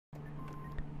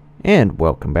And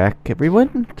welcome back,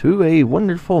 everyone, to a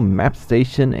wonderful map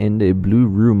station and a blue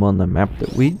room on the map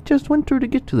that we just went through to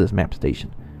get to this map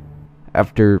station.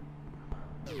 After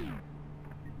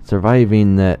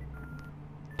surviving that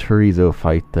chorizo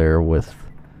fight there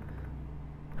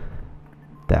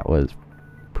that was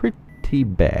pretty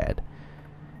bad.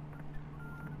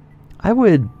 I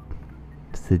would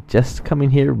suggest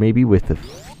coming here maybe with a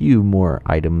few more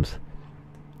items,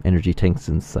 energy tanks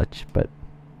and such, but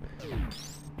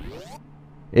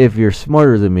if you're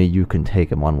smarter than me, you can take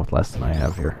them on with less than I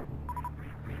have here.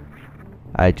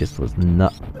 I just was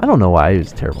not... I don't know why I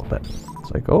was terrible at that.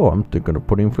 It's like, oh, I'm thinking of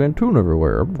putting Pantheon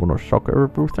everywhere. I'm going to suck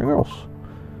everything else.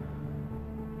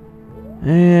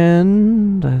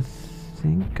 And I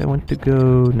think I want to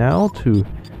go now to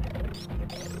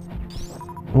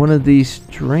one of these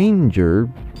stranger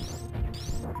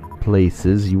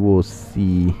places. You will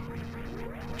see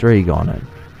Dragon in.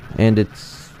 And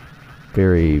it's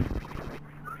very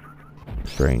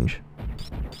strange.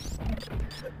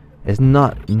 It's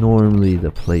not normally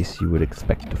the place you would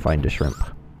expect to find a shrimp.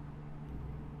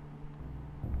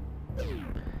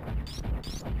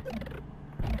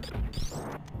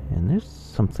 And there's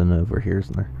something over here,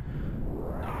 isn't there?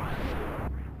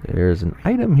 There's an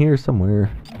item here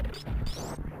somewhere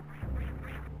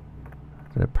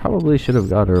that I probably should have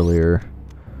got earlier.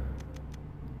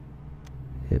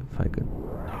 If I could.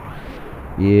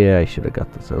 Yeah, I should have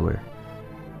got this earlier.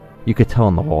 You could tell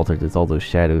on the wall there's all those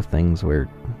shadow things where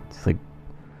it's like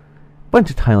a bunch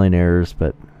of tiling errors,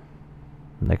 but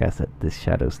like I said, this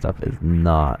shadow stuff is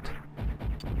not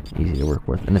easy to work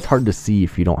with. And it's hard to see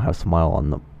if you don't have Smile on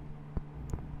the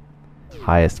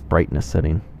highest brightness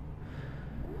setting.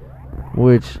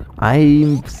 Which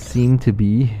I seem to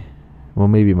be, well,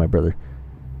 maybe my brother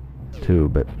too,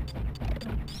 but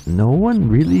no one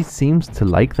really seems to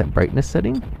like that brightness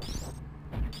setting.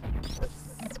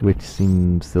 Which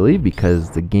seems silly because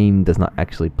the game does not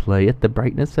actually play at the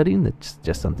brightness setting. It's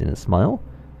just something to Smile.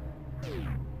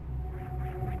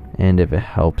 And if it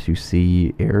helps you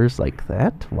see errors like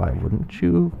that, why wouldn't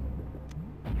you?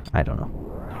 I don't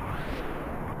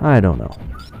know.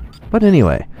 But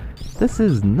anyway, this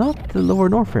is not the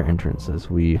Lower Norfair entrance, as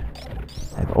we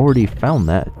have already found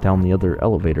that down the other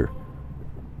elevator.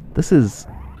 This is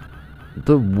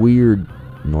the weird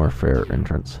Norfair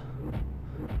entrance.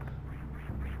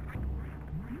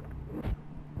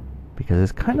 Because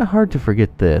it's kind of hard to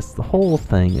forget this. The whole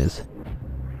thing is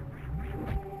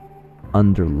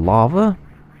under lava,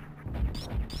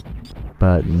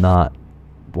 but not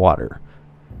water.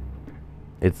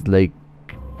 It's like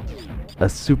a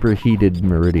superheated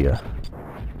Meridia.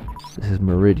 This is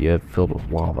Meridia filled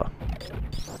with lava.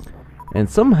 And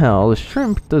somehow the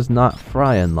shrimp does not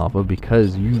fry in lava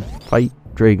because you fight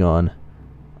Dragon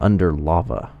under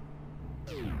lava.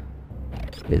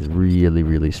 It's really,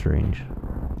 really strange.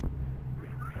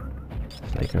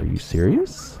 Like, are you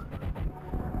serious?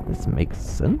 This makes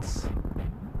sense?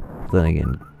 Then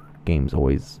again, games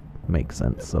always make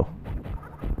sense, so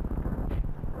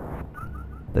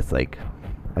that's like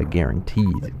a guarantee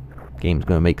the game's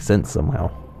gonna make sense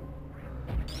somehow.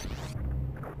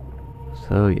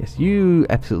 So yes, you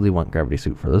absolutely want gravity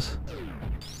suit for this.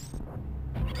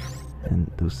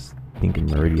 And those stinking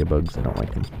Meridia bugs, I don't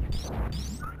like them.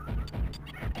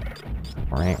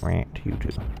 Rant to you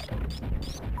too.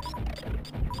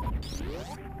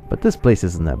 But this place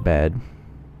isn't that bad,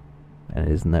 and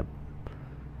it isn't that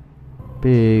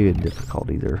big and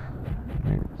difficult either.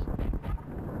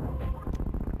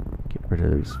 Get rid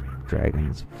of those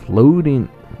dragons floating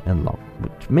in lava,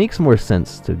 which makes more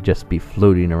sense to just be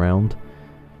floating around,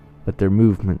 but their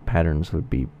movement patterns would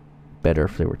be better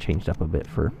if they were changed up a bit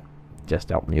for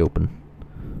just out in the open.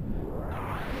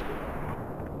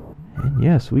 And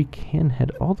yes, we can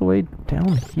head all the way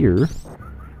down here.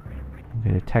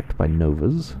 Get attacked by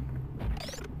Novas.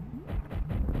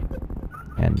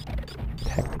 And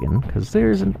attacked again, because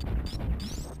there's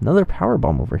another power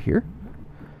bomb over here.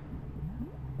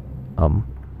 Oh,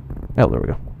 there we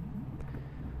go.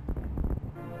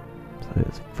 So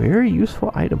it's a very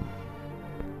useful item.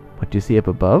 What you see up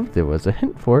above, there was a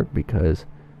hint for it, because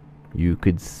you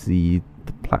could see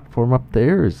the platform up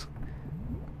there is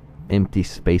empty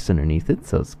space underneath it,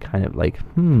 so it's kind of like,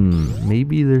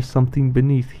 maybe there's something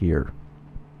beneath here.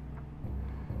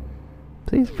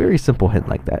 So it's a very simple hint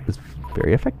like that is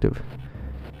very effective.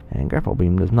 And grapple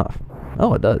beam does not.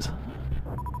 Oh, it does.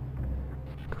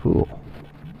 Cool.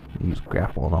 Use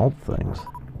grapple on all things.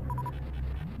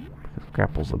 Because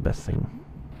grapple's the best thing.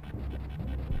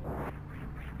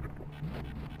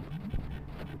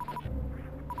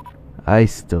 I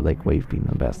still like wave beam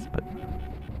the best, but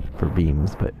for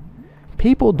beams, but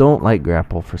People don't like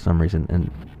grapple for some reason, and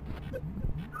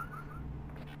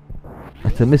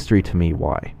it's a mystery to me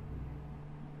why.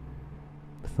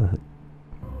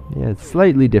 Yeah, it's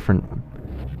slightly different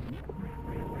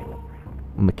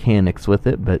mechanics with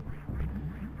it, but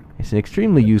it's an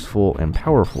extremely useful and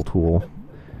powerful tool.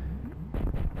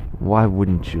 Why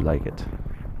wouldn't you like it?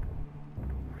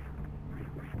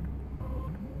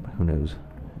 Who knows?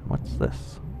 What's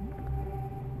this?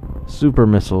 Super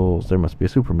missiles. There must be a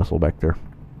super missile back there.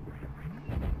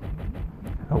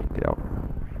 Oh, get out.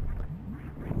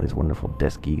 All these wonderful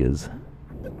desk gigas.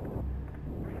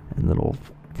 And little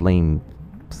flame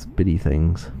spitty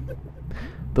things.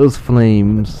 Those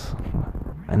flames.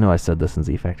 I know I said this in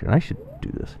Z Factor, and I should do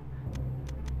this.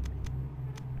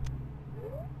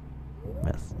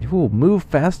 Yes. You will move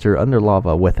faster under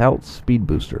lava without speed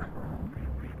booster.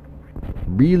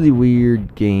 Really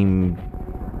weird game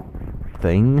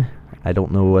thing. I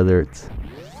don't know whether it's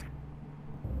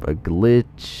a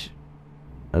glitch,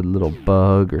 a little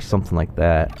bug, or something like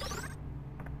that.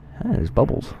 Ah, there's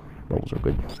bubbles. Bubbles are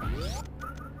good.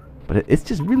 But it's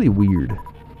just really weird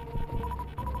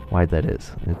why that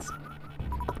is.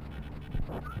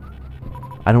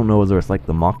 I don't know whether it's like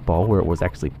the mock ball where it was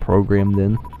actually programmed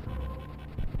in.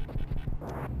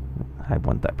 I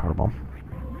want that power bomb.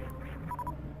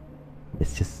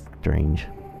 It's just strange.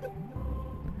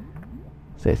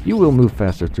 Says you will move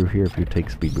faster through here if you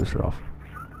take speed booster off.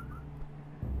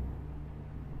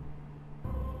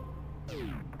 I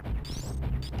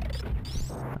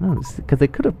don't know, because they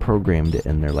could have programmed it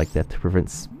in there like that to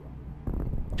prevent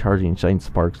charging shine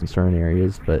sparks in certain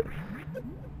areas, but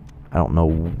I don't know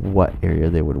what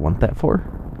area they would want that for,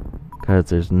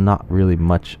 because there's not really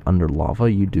much under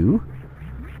lava you do.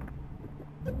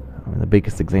 I mean, the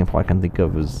biggest example I can think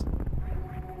of is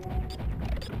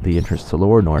the entrance to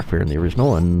Lower Norfair in the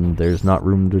original, and there's not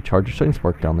room to charge a shine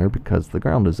spark down there because the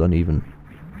ground is uneven.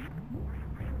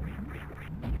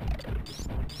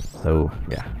 So,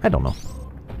 yeah, I don't know.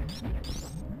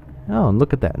 Oh, and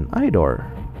look at that, an eye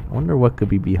door. I wonder what could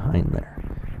be behind there.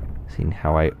 Seeing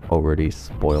how I already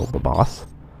spoiled the boss.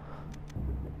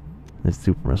 There's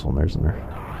super missile and there's in there.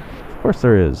 Of course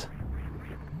there is.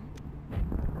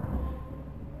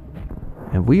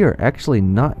 And we are actually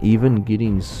not even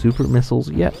getting super missiles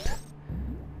yet.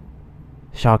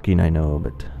 Shocking, I know,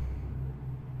 but...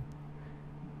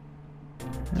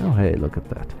 oh, hey, look at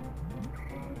that.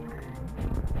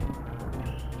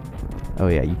 Oh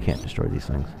yeah, you can't destroy these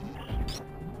things.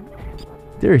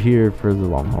 They're here for the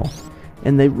long haul.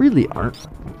 And they really aren't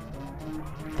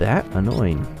that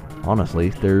annoying,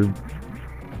 honestly. They're...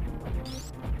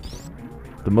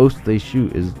 the most they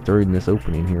shoot is during this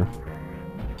opening here.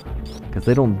 Because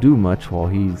they don't do much while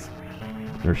he's...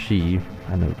 or she.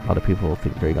 I know a lot of people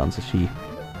think Dragon's a she.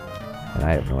 And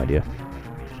I have no idea.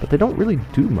 But they don't really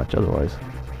do much otherwise.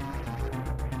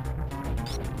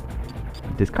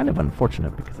 It's kind of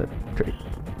unfortunate because that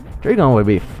Dragon would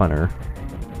be funner.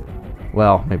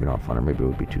 Well, maybe not funner. Maybe it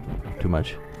would be too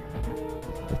much.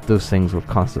 If those things were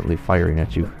constantly firing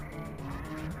at you.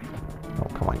 Oh,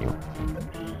 come on, you.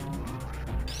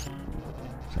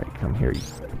 Sorry, come here, you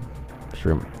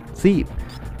shrimp. See,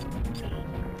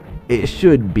 it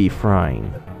should be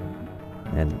frying,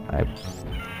 and I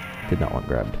did not want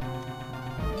grabbed.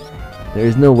 There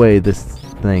is no way this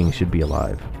thing should be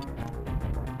alive.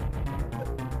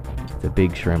 It's a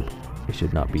big shrimp. It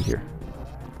should not be here.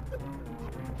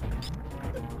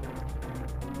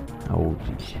 Oh,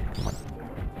 geez. Come on.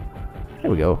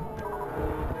 There we go.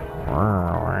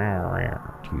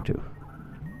 You too.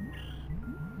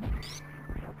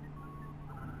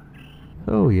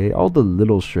 Oh yeah, all the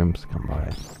little shrimps come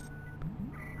by.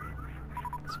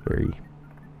 It's very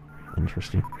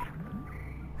interesting.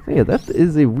 So yeah, that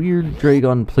is a weird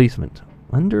Dragon placement.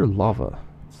 Under lava.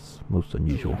 It's most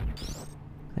unusual.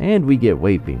 And we get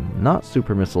wave beam, not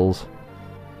super missiles.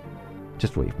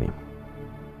 Just wave beam.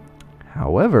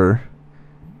 However,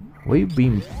 wave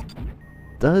beam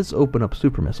does open up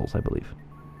super missiles, I believe.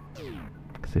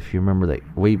 Because if you remember that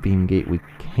wave beam gate we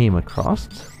came across,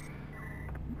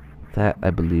 that, I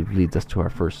believe, leads us to our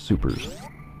first supers.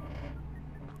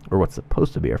 Or what's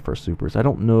supposed to be our first supers. I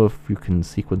don't know if you can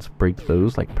sequence break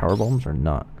those like power bombs or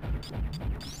not.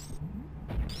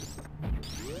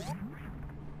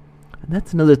 And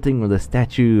that's another thing where the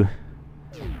statue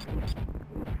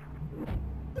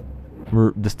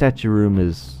room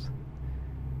is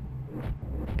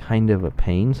kind of a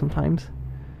pain sometimes.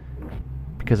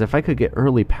 Because if I could get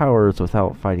early powers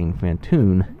without fighting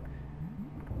Pantheon,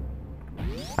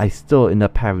 I still end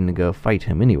up having to go fight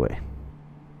him anyway.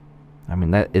 I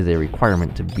mean, that is a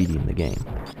requirement to beating the game.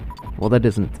 Well, that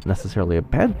isn't necessarily a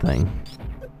bad thing.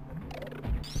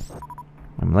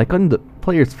 I mean, like on the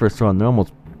player's first run, they're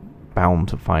almost bound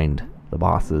to find the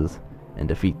bosses and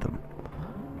defeat them.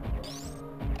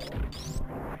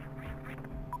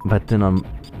 But then on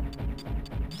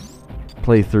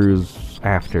playthroughs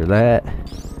after that,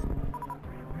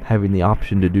 having the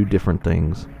option to do different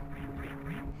things,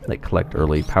 like collect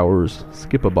early powers,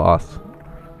 skip a boss,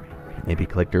 maybe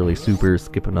collect early supers,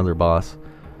 skip another boss,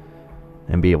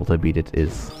 and be able to beat it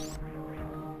is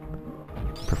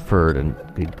preferred. And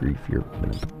good grief, you're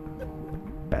in a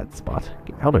bad spot.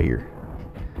 Get out of here.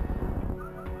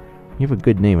 You have a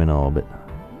good name and all, but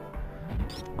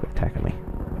quit attacking me.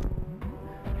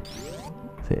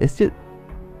 So it's just,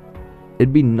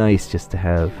 it'd be nice just to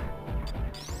have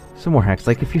some more hacks.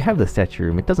 Like if you have the statue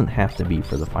room, it doesn't have to be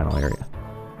for the final area.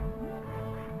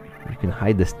 You can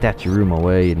hide the statue room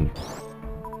away and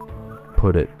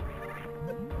put it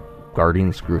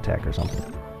guarding screw attack or something.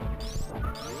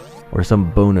 Or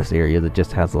some bonus area that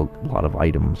just has a lot of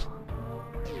items.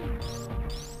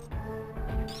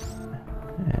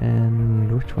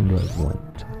 And which one do I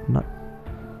want? Not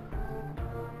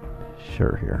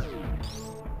sure here.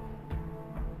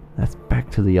 That's back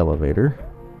to the elevator.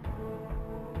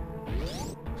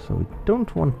 So we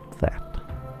don't want that.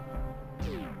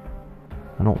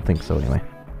 I don't think so anyway.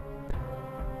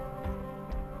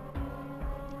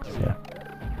 So yeah.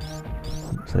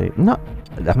 Say not.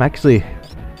 I'm actually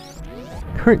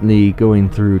currently going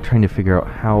through trying to figure out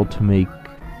how to make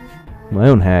my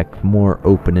own hack more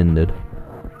open-ended.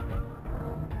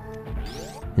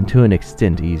 And to an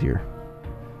extent easier.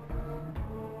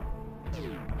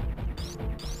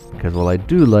 Because while I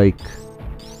do like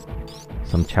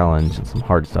some challenge and some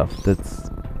hard stuff,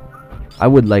 I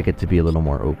would like it to be a little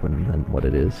more open than what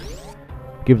it is.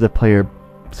 Give the player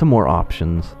some more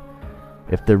options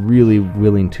if they're really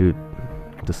willing to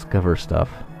discover stuff.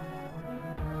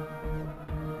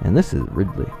 And this is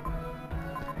Ridley.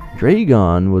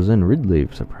 Dragon was in Ridley,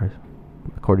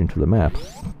 according to the map.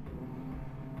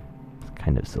 It's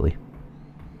kind of silly.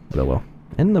 But oh well.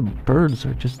 And the birds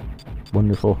are just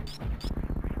wonderful.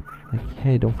 Like,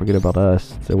 hey, don't forget about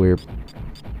us. So we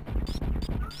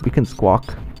can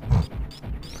squawk.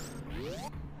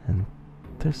 And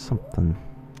there's something.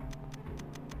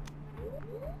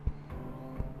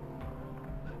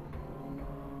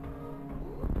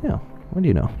 Yeah, what do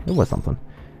you know? There was something.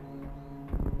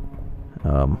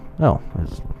 Oh,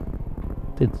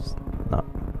 it's not.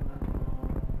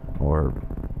 Or,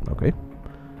 okay.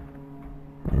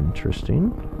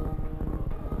 Interesting.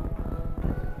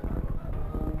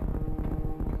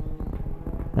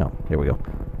 Oh, here we go.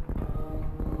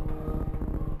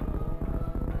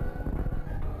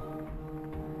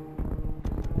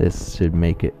 This should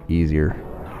make it easier.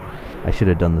 I should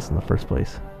have done this in the first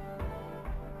place.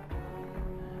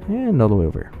 And all the way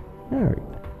over here. Alright.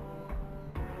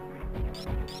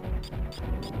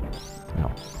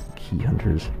 Oh, key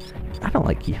hunters. I don't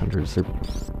like key hunters.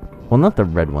 Well, not the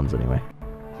red ones anyway.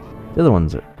 The other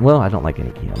ones are... Well, I don't like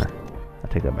any key hunter. I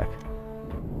take that back.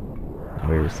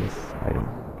 Where is this item?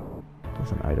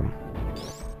 There's an item.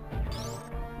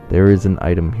 There is an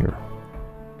item here.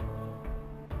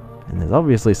 And there's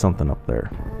obviously something up there.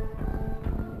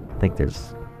 I think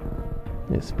there's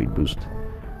a speed boost.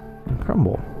 And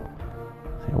crumble.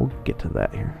 So we'll get to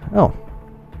that here. Oh.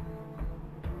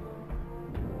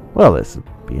 Well, this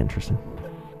would be interesting.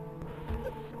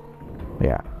 But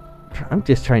yeah. I'm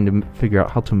just trying to figure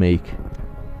out how to make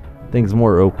things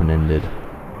more open-ended.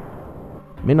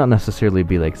 May not necessarily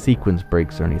be like sequence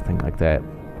breaks or anything like that,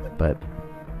 but...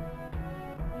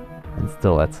 And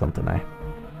still, that's something I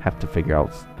have to figure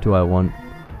out. Do I want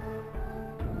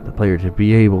the player to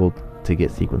be able to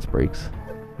get sequence breaks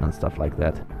and stuff like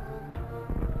that?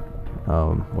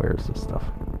 Where is this stuff?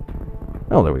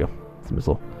 Oh, there we go. It's a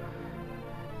missile.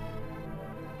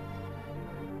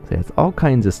 So it's all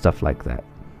kinds of stuff like that.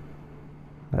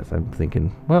 As I'm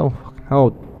thinking, well,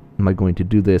 how am I going to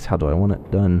do this? How do I want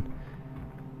it done?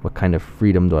 What kind of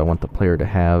freedom do I want the player to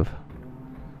have?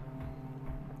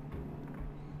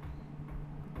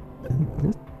 And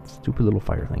this stupid little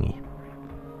fire thingy.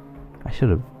 I should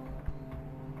have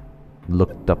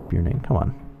looked up your name. Come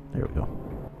on. There we go.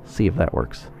 See if that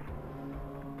works.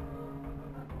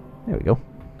 There we go.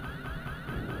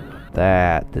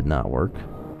 That did not work.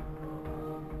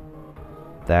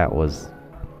 That was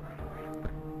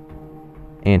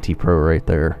anti-pro right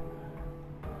there.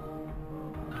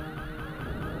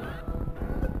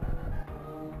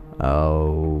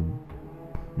 Oh,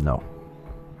 no.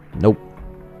 Nope.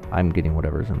 I'm getting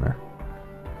whatever's in there.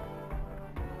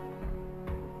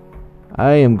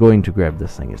 I am going to grab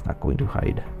this thing. It's not going to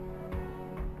hide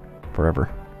forever.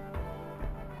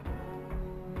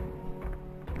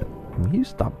 Will you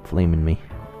stop flaming me?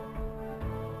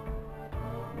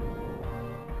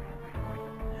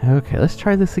 Okay, let's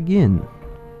try this again.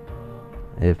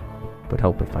 It would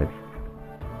help if I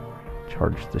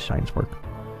charged the Shine Spark.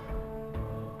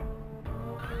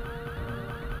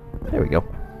 There we go.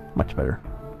 Much better.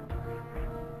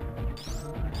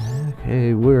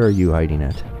 Okay, where are you hiding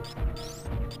at?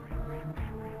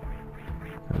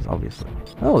 Because obviously...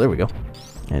 Oh, there we go.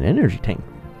 An energy tank.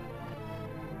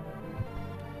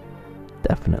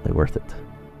 Definitely worth it.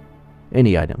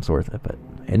 Any item's worth it, but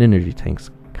an energy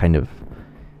tank's kind of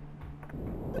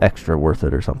extra worth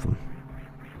it or something.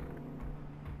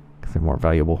 Because they're more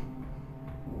valuable.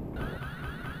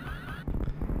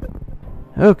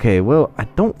 Okay, well, I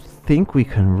don't think we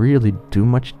can really do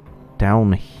much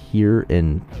down here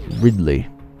in Ridley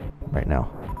right now.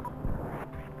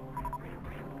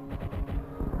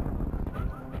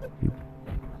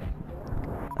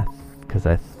 Because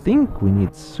I think we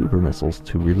need super missiles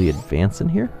to really advance in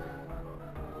here.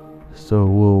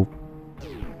 So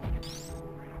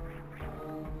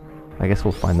I guess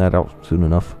we'll find that out soon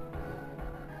enough.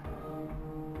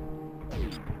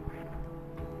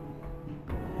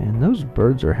 And those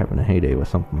birds are having a heyday with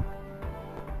something.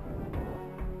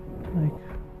 Like,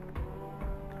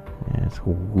 yeah, it's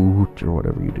woot or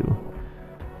whatever you do.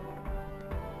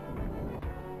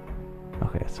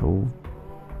 Okay, so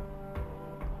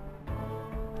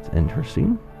it's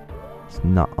interesting. It's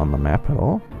not on the map at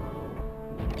all.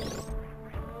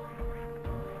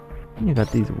 And you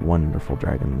got these wonderful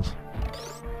dragons.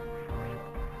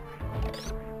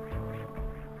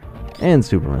 And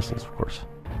super missiles, of course.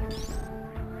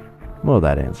 Well,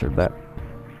 that answered that.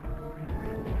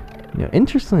 You know,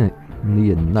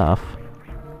 interestingly enough,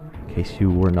 in case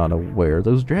you were not aware,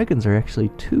 those dragons are actually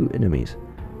 2 enemies.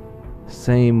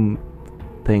 Same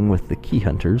thing with the key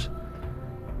hunters,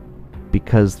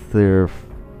 because they're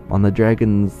on the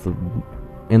dragons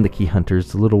and the key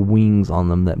hunters, the little wings on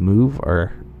them that move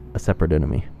are a separate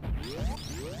enemy.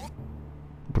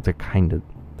 But they're kind of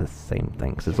the same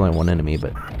thing, so it's only one enemy,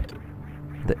 but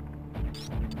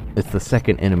it's the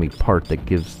second enemy part that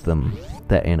gives them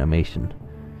that animation.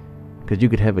 Because you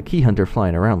could have a key hunter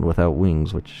flying around without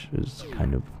wings, which is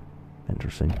kind of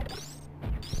interesting.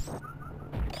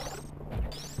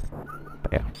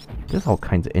 But yeah, there's all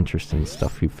kinds of interesting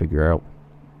stuff you figure out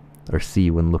or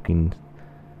see when looking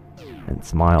and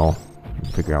smile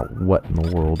and figure out what in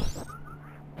the world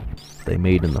they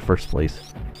made in the first place.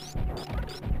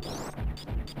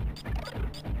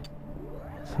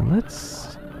 So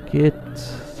let's get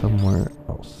somewhere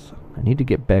else. I need to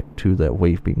get back to that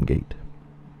wave beam gate.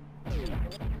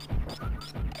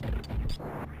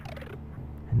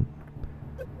 And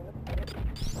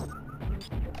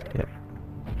yep.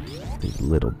 These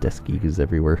little deskies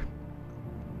everywhere.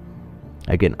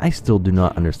 Again, I still do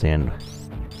not understand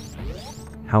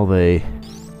how they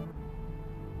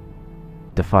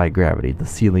defy gravity. The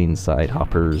ceiling side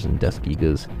hoppers and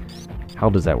deskigas. How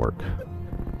does that work?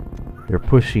 They're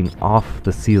pushing off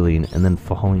the ceiling and then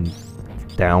falling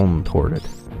down toward it.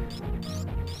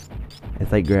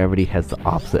 It's like gravity has the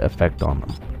opposite effect on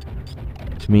them.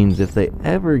 Which means if they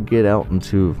ever get out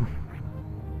into...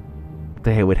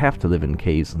 They would have to live in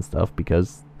caves and stuff,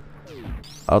 because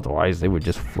otherwise they would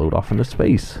just float off into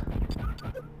space.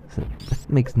 So that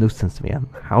makes no sense to me.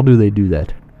 How do they do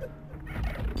that?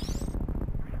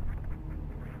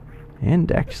 And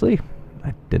actually,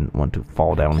 I didn't want to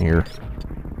fall down here.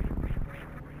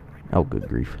 Oh, good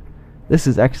grief. This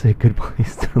is actually a good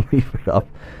place to leave it up.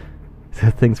 So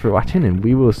thanks for watching, and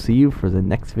we will see you for the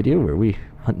next video where we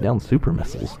hunt down super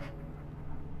missiles.